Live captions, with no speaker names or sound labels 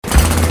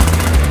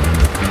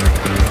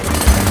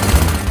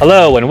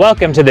Hello and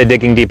welcome to the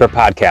Digging Deeper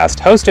podcast,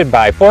 hosted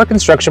by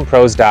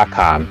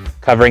forconstructionpros.com,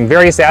 covering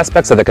various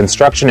aspects of the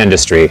construction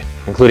industry,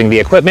 including the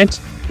equipment,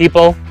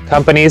 people,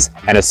 companies,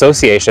 and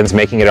associations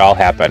making it all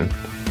happen.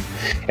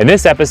 In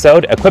this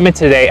episode, Equipment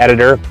Today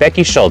editor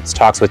Becky Schultz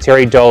talks with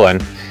Terry Dolan,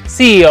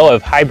 CEO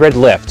of Hy-Brid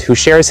Lift, who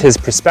shares his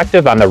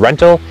perspective on the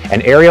rental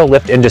and aerial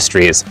lift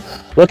industries,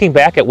 looking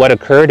back at what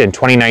occurred in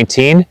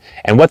 2019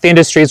 and what the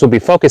industries will be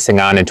focusing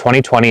on in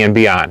 2020 and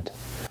beyond.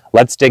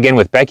 Let's dig in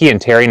with Becky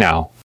and Terry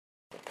now.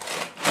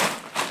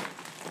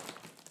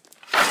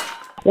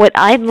 What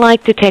I'd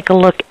like to take a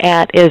look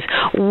at is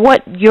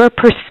what your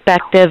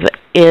perspective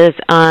is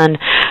on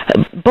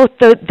both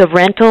the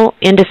rental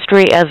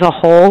industry as a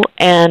whole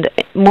and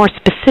more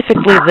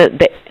specifically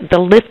the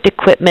lift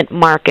equipment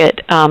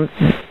market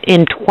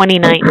in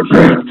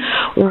 2019.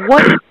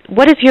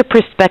 What is your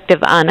perspective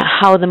on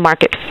how the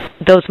markets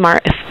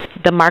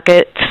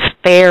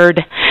fared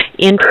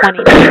in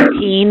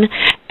 2019,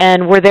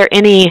 and were there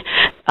any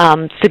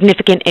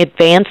significant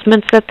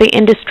advancements that the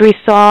industry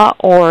saw,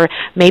 or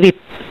maybe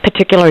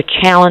particular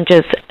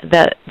challenges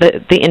that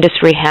the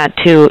industry had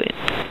to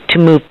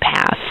move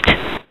past?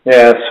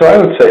 Yeah, so I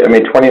would say,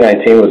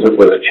 2019 was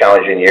a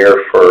challenging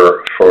year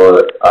for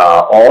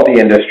all the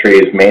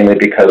industries, mainly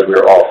because we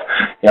were all,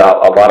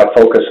 a lot of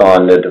focus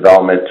on the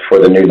development for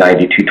the new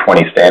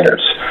 9220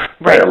 standards.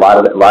 Right. A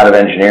lot of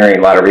engineering,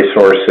 a lot of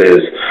resources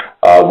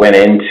went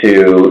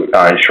into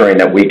ensuring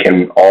that we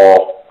can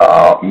all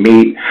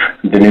meet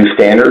the new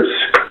standards,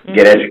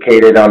 get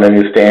educated on the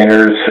new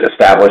standards,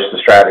 establish the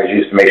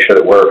strategies to make sure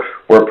that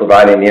we're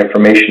providing the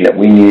information that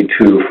we need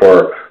to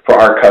for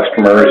our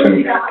customers,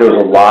 and there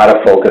was a lot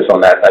of focus on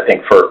that, I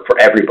think, for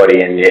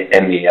everybody in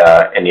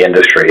the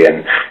industry.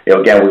 And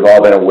again, we've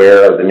all been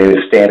aware of the new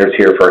standards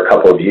here for a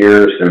couple of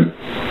years, and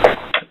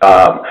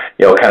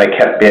kind of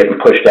kept getting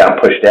pushed out,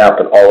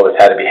 but all of us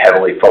had to be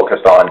heavily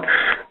focused on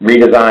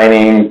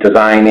redesigning,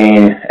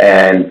 designing,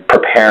 and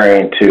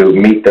preparing to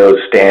meet those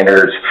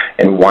standards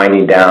and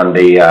winding down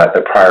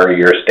the prior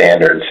year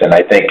standards. And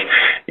I think,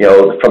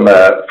 from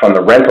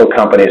the rental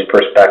company's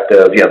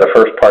perspective, the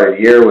first part of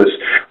the year was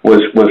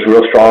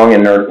real strong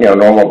in their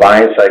normal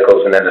buying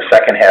cycles, and then the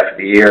second half of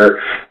the year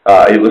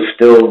it was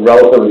still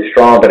relatively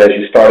strong. But as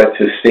you started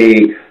to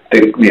see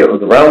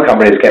the rental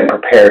companies getting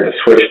prepared to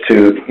switch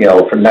to,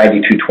 for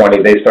 9220,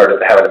 they started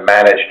having to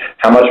manage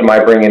how much am I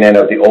bringing in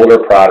of the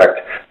older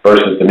product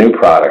versus the new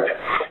product.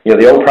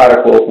 The old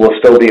product will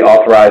still be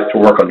authorized to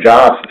work on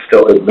jobs.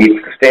 It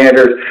meets the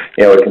standards.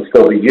 It can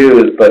still be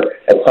used, but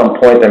at some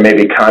point there may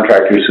be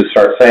contractors who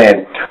start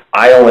saying,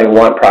 I only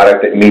want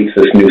product that meets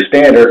this new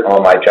standard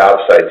on my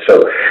job site. So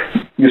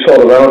you saw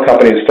the rental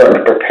companies starting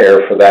to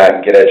prepare for that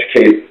and get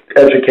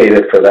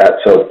educated for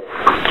that. So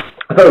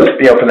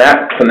from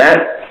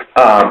that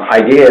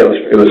idea,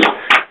 it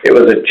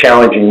was a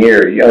challenging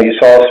year. You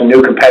saw some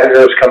new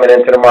competitors coming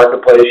into the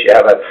marketplace. You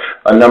have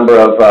a number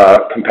of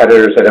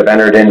competitors that have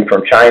entered in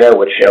from China,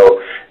 which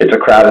it's a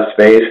crowded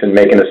space and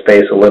making the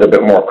space a little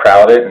bit more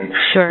crowded. And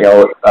sure.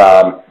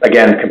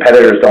 Again,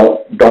 competitors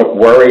don't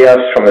worry us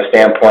from the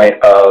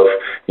standpoint of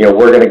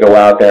we're going to go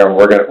out there and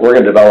we're going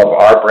to develop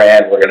our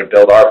brand, we're going to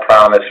build our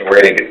promise, and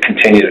we're going to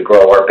continue to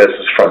grow our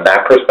business from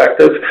that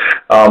perspective.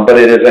 But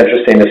it is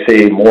interesting to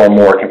see more and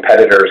more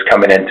competitors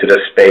coming into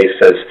this space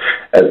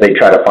as they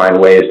try to find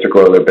ways to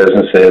grow their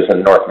businesses,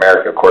 and North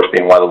America, of course,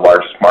 being one of the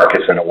largest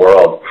markets in the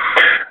world.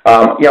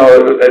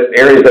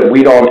 Areas that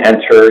we don't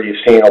enter,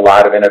 you've seen a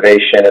lot of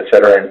innovation, et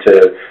cetera,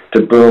 into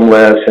boom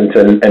lifts,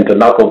 into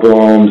knuckle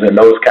booms, and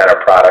those kind of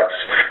products,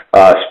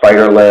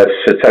 spider lifts,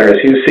 et cetera.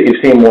 So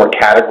you've seen more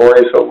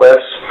categories of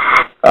lifts.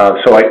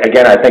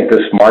 I think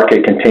this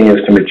market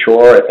continues to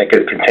mature. I think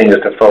it continues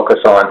to focus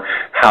on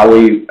how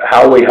we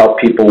help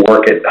people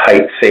work at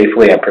height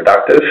safely and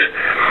productive.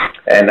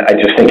 And I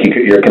just think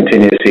you're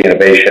continuing to see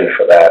innovation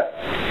for that.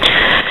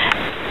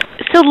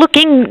 So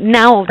looking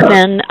now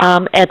then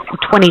at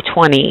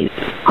 2020,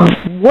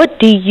 what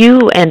do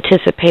you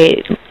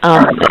anticipate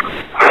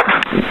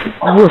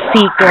we'll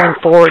see going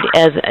forward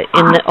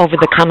over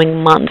the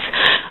coming months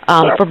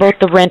for both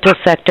the rental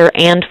sector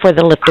and for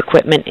the lift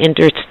equipment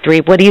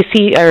industry? What do you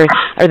see are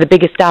the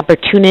biggest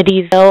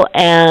opportunities,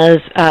 as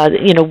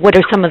what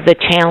are some of the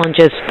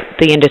challenges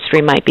the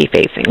industry might be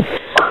facing?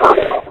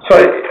 So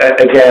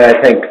again,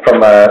 I think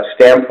from a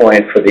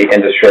standpoint for the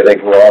industry, I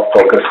think we're all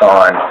focused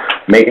on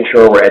making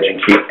sure we're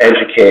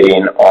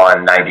educating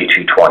on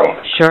 9220.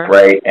 Sure.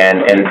 Right,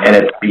 and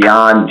it's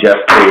beyond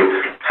just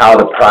how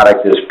the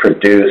product is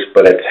produced,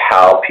 but it's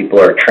how people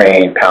are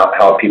trained,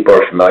 how people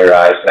are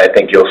familiarized. And I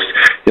think you'll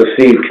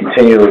see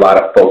continue a lot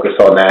of focus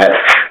on that.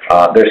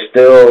 There's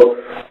still,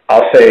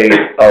 I'll say,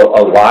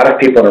 a lot of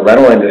people in the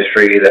rental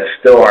industry that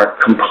still aren't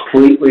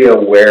completely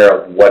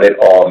aware of what it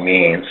all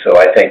means. So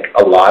I think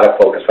a lot of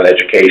focus on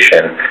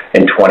education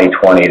in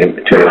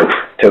 2020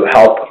 to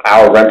help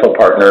our rental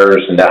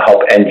partners and to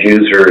help end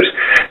users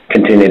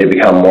continue to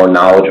become more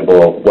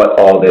knowledgeable of what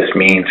all this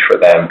means for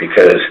them,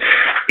 because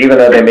even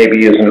though they may be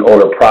using an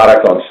older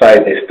product on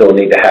site, they still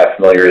need to have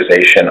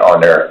familiarization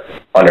on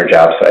on their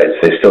job sites.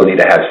 They still need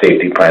to have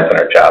safety plans on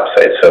their job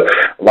sites. So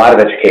a lot of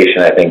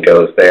education, I think,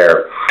 goes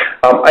there.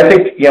 I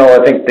think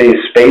the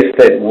space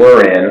that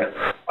we're in,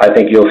 I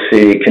think you'll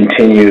see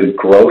continued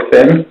growth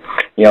in.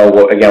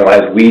 Again,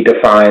 as we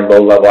define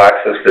low-level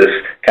access, this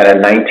kind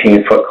of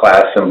 19-foot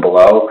class and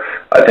below,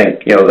 I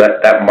think,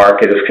 that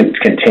market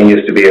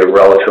continues to be a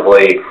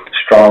relatively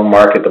strong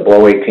market. The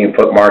below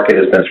 18-foot market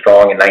has been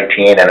strong in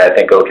 19, and I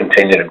think it'll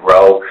continue to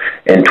grow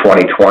in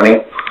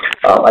 2020.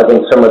 I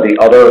think some of the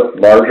other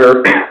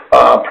larger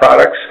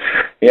products,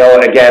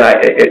 again,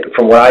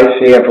 from what I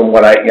see and from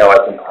what I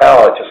can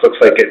tell, it just looks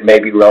like it may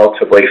be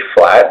relatively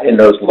flat in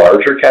those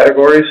larger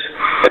categories.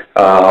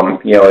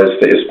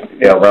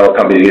 As rental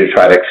companies either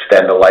try to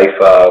extend the life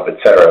of, et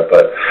cetera.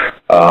 But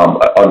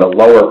on the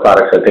lower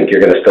products, I think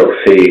you're going to still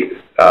see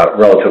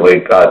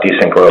relatively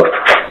decent growth.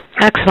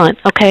 Excellent.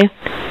 Okay.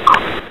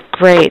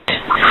 Great.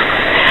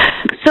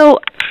 So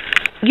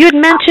you had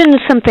mentioned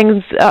some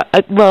things,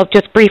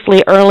 just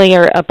briefly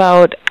earlier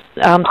about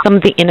some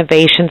of the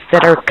innovations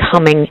that are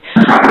coming.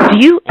 Do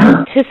you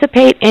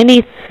anticipate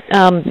any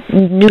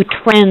new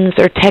trends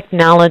or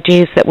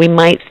technologies that we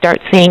might start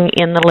seeing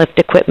in the lift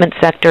equipment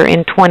sector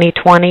in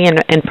 2020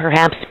 and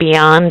perhaps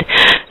beyond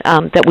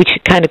that we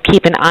should kind of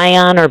keep an eye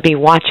on or be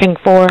watching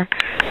for?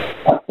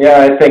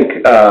 Yeah, I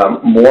think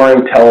more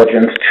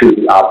intelligence to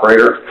the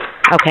operator.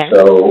 Okay.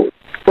 So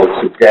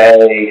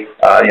today,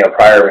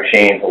 prior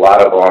machines, a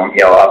lot of them,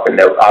 up in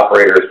the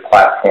operator's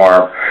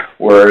platform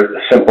were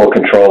simple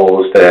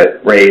controls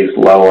that raise,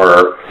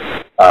 lower,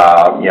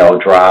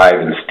 drive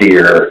and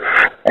steer.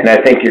 And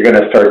I think you're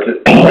going to start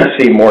to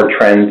see more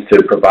trends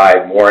to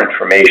provide more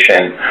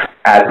information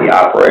at the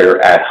operator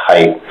at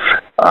height.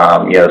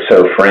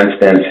 So for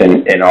instance,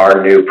 in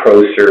our new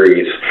Pro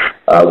Series,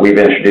 we've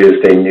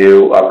introduced a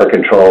new upper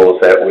controls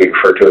that we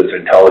refer to as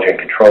intelligent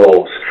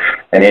controls.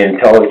 And in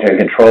intelligent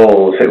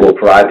controls, it will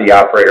provide the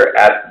operator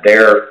at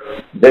their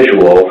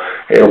visual,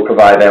 it will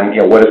provide them,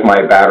 what is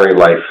my battery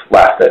life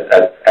left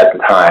at the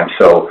time.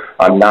 So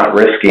I'm not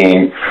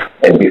risking,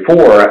 and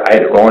before,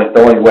 the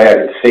only way I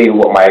could see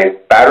what my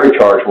battery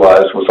charge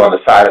was on the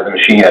side of the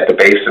machine at the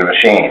base of the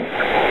machine.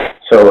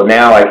 So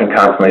now I can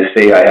constantly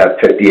see I have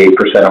 58%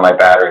 of my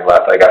battery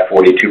left. I got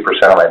 42%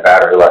 of my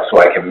battery left, so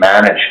I can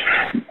manage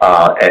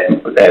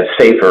as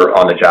safer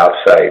on the job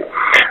site.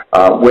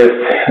 With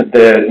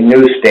the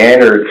new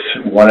standards,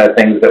 one of the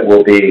things that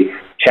will be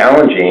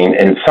challenging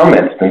in some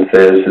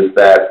instances is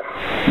that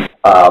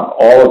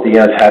all of the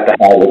units have to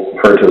have what's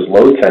referred to as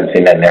load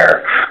sensing in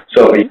there.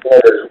 So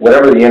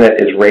whatever the unit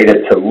is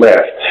rated to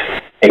lift,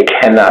 it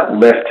cannot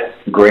lift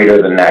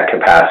greater than that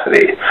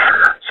capacity.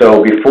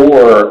 So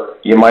before,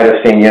 you might have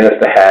seen units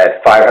that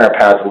had 500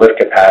 pounds of lift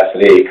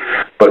capacity,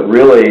 but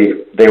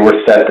really they were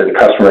set that the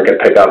customer could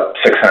pick up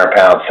 600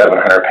 pounds,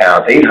 700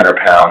 pounds, 800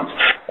 pounds,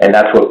 and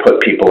that's what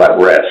put people at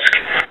risk.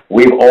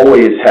 We've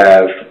always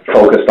have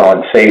focused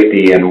on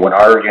safety, and when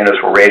our units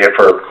were rated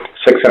for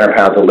 600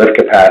 pounds of lift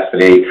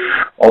capacity,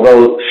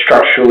 although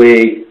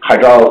structurally,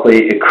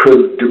 hydraulically, it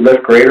could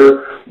lift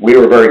greater, we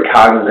were very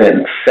cognizant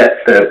and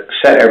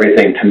set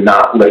everything to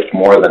not lift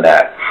more than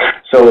that.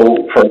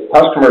 So for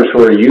customers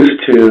who are used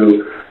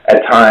to, at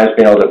times,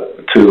 being able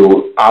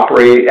to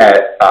operate at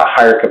a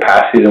higher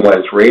capacity than what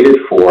it's rated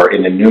for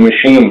in the new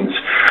machines,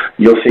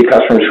 you'll see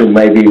customers who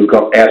may be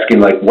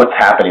asking, what's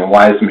happening?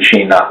 Why is the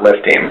machine not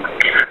lifting?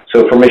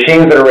 So for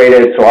machines that are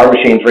rated, so our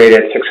machine's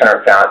rated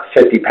 600 pounds,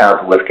 50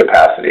 pounds of lift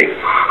capacity.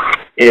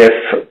 If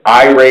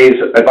I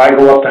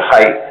go up to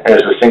height and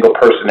there's a single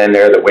person in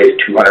there that weighs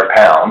 200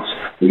 pounds,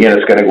 the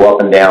unit's going to go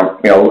up and down,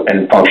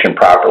 and function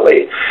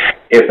properly.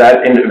 If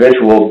that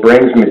individual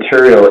brings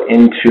material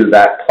into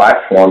that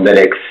platform that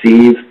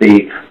exceeds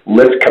the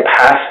lift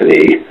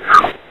capacity,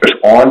 there's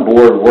on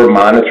board, we're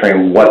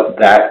monitoring what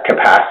that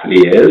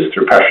capacity is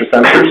through pressure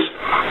sensors.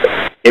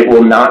 It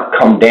will not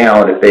come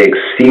down if they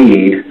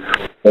exceed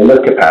the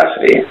lift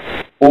capacity.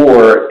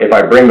 Or if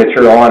I bring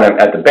material on them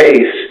at the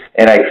base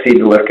and I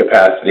exceed the lift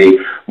capacity,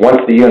 once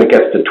the unit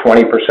gets to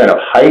 20% of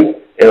height,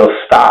 it'll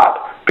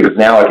stop. Because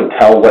now I can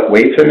tell what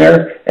weight's in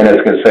there, and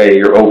it's going to say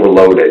you're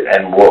overloaded.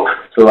 And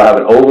so we'll have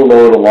an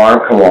overload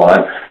alarm come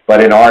on,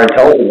 but in our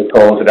intelligence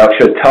controls, it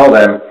should tell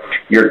them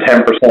you're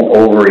 10%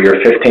 over,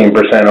 you're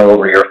 15%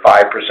 over, you're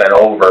 5%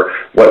 over,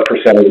 what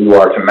percentage you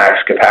are to max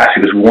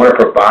capacity, because we want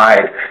to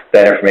provide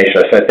that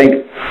information. So I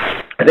think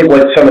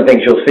what some of the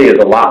things you'll see is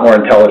a lot more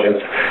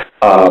intelligence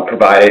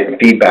provided and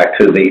feedback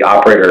to the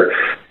operator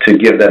to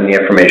give them the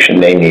information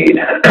they need.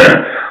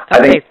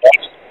 I think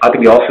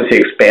you also see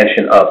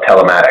expansion of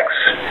telematics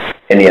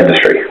in the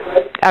industry.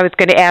 I was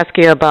going to ask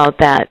you about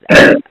that.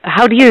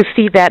 How do you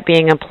see that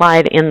being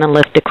applied in the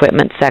lift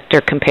equipment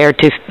sector compared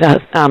to,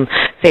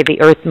 say,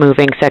 the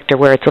earth-moving sector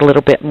where it's a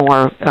little bit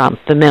more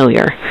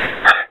familiar?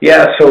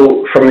 Yeah,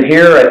 so from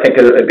here, I think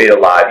it'd be a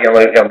lot.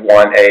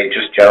 One,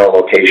 just general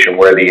location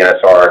where the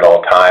units are at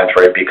all times,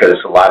 right? Because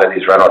a lot of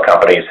these rental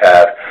companies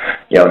have,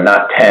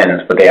 not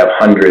tens, but they have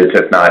hundreds,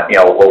 if not,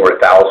 over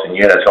 1,000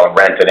 units on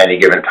rent at any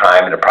given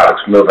time, and the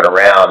product's moving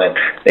around, and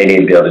they need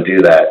to be able to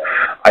do that.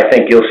 I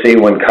think you'll see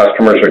when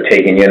customers are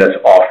taking units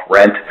off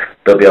rent,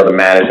 They'll be able to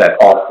manage that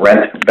off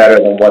rent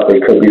better than what they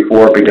could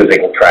before because they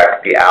can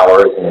track the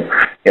hours. And,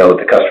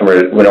 the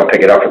customer, we don't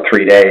pick it up for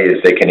 3 days.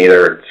 They can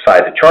either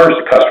decide to charge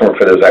the customer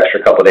for those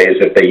extra couple of days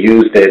if they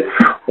used it,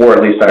 or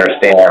at least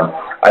understand.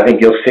 I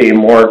think you'll see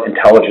more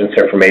intelligence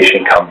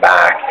information come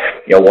back.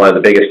 One of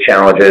the biggest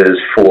challenges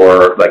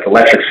for like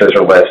electric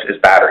scissor lifts is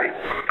battery,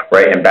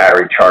 right, and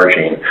battery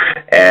charging.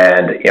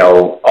 And,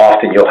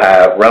 often you'll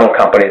have rental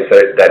companies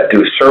that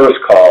do service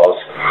calls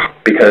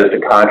because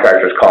the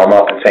contractors call them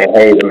up and saying,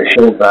 hey, the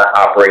machine's not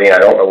operating. I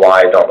don't know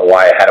why.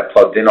 I had it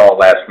plugged in all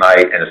last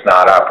night and it's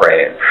not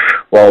operating.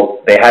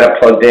 Well, they had it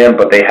plugged in,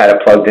 but they had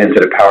it plugged into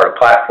the powered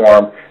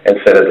platform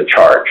instead of the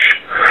charge.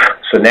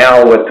 So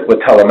now with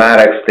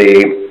telematics,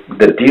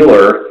 the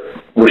dealer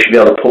will be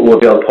able to pull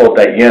up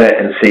that unit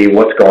and see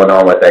what's going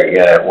on with that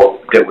unit.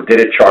 Did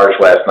it charge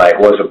last night?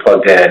 Was it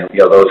plugged in?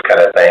 Those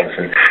kind of things.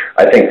 And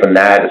I think from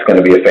that, it's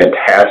going to be a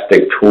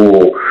fantastic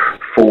tool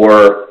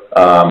for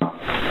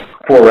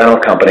rental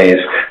companies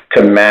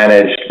to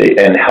manage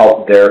and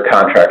help their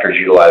contractors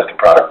utilize the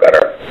product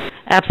better.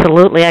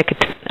 Absolutely, I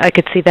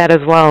could see that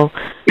as well.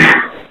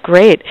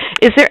 Great.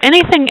 Is there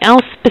anything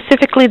else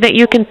specifically that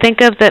you can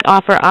think of that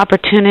offer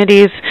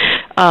opportunities,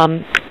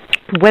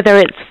 whether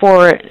it's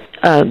for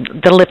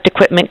the lift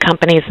equipment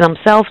companies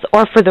themselves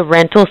or for the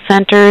rental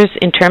centers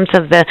in terms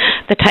of the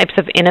types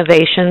of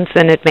innovations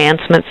and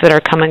advancements that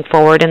are coming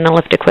forward in the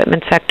lift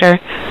equipment sector?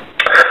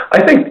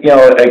 I think,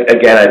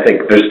 again, I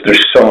think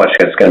there's so much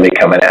that's going to be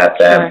coming at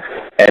them.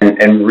 Sure.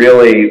 And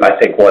really, I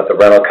think what the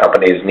rental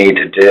companies need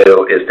to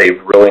do is they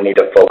really need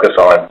to focus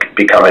on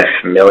becoming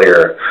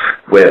familiar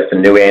with the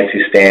new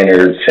ANSI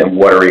standards and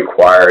what are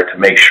required to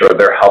make sure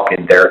they're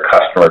helping their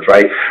customers,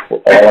 right?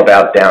 We're all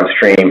about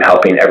downstream,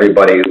 helping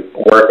everybody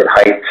work at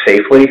height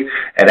safely,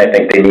 and I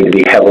think they need to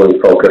be heavily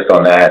focused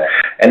on that.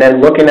 And then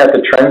looking at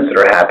the trends that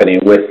are happening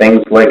with things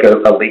like a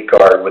leak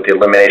guard, with the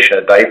elimination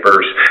of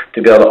diapers,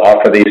 to be able to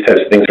offer these types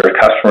of things to our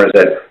customers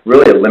that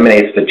really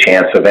eliminates the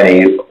chance of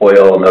any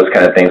oil and those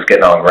kind of things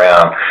getting on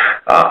ground.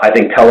 I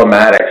think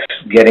telematics,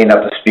 getting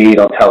up to speed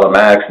on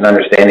telematics and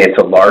understanding it's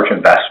a large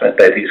investment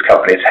that these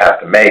companies have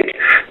to make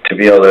to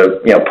be able to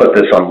put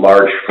this on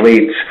large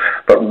fleets,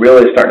 but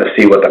really starting to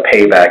see what the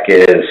payback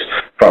is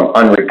from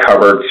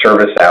unrecovered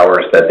service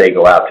hours that they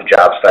go out to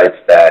job sites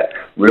that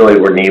really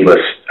were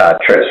needless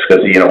trips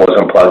because the unit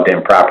wasn't plugged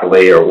in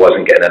properly or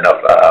wasn't getting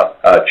enough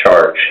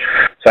charge.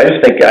 So I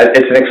just think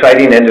it's an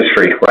exciting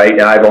industry, right?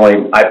 And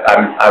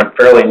I'm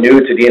fairly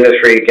new to the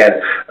industry. Again,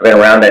 I've been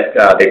around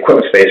the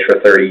equipment space for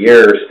 30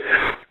 years,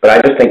 but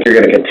I just think you're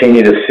going to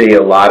continue to see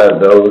a lot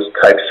of those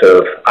types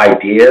of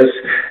ideas,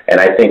 and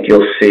I think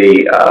you'll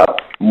see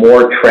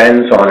more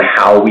trends on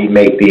how we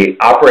make the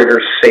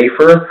operators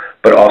safer,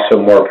 but also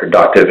more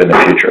productive in the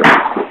future.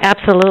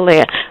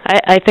 Absolutely.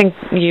 I think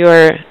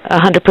you're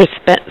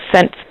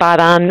 100% spot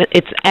on.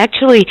 It's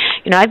actually,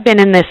 I've been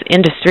in this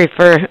industry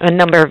for a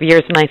number of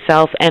years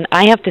myself, and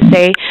I have to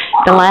say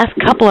the last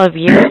couple of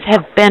years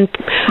have been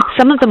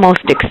some of the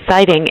most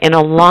exciting in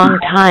a long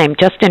time,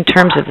 just in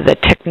terms of the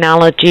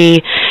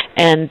technology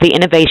and the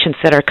innovations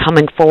that are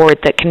coming forward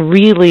that can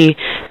really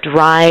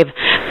drive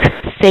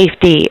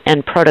safety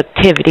and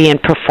productivity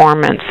and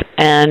performance.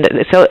 And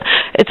so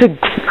it's a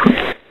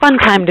fun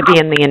time to be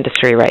in the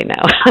industry right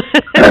now.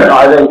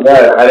 I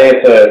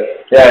think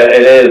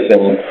it is,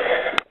 and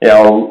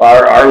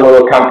our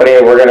little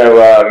company, we're going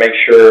to make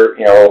sure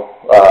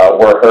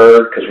we're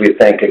heard because we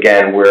think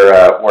again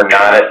we're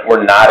not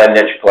a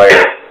niche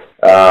player.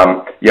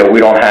 We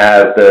don't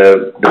have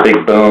the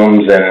big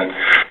booms and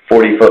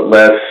 40-foot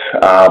lifts,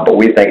 but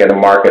we think in the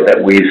market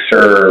that we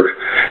serve,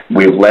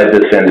 we've led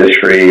this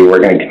industry. We're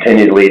going to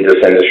continue to lead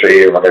this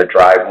industry. We're going to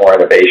drive more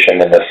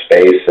innovation in this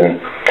space, and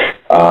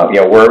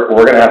we're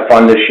going to have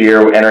fun this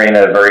year. We're entering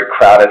a very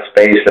crowded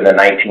space in the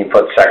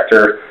 19-foot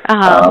sector.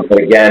 Uh-huh.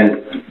 But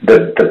again,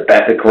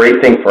 the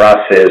great thing for us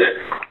is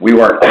we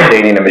weren't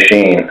updating a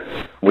machine;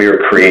 we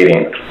were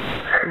creating.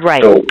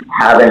 Right. So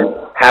having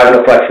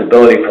the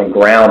flexibility from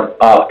ground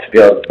up to be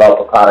able to develop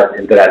a product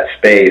into that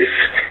space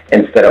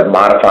instead of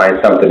modifying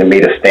something to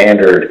meet a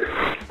standard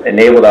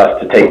enabled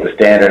us to take the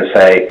standard and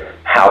say,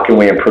 how can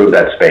we improve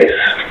that space?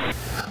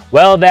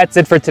 Well, that's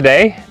it for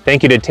today.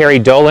 Thank you to Terry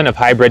Dolan of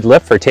Hy-Brid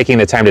Lift for taking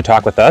the time to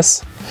talk with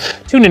us.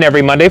 Tune in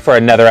every Monday for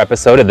another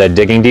episode of the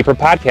Digging Deeper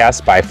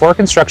podcast by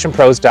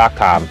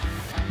forconstructionpros.com.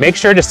 Make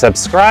sure to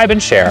subscribe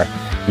and share.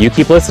 You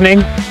keep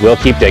listening, we'll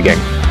keep digging.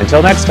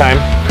 Until next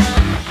time.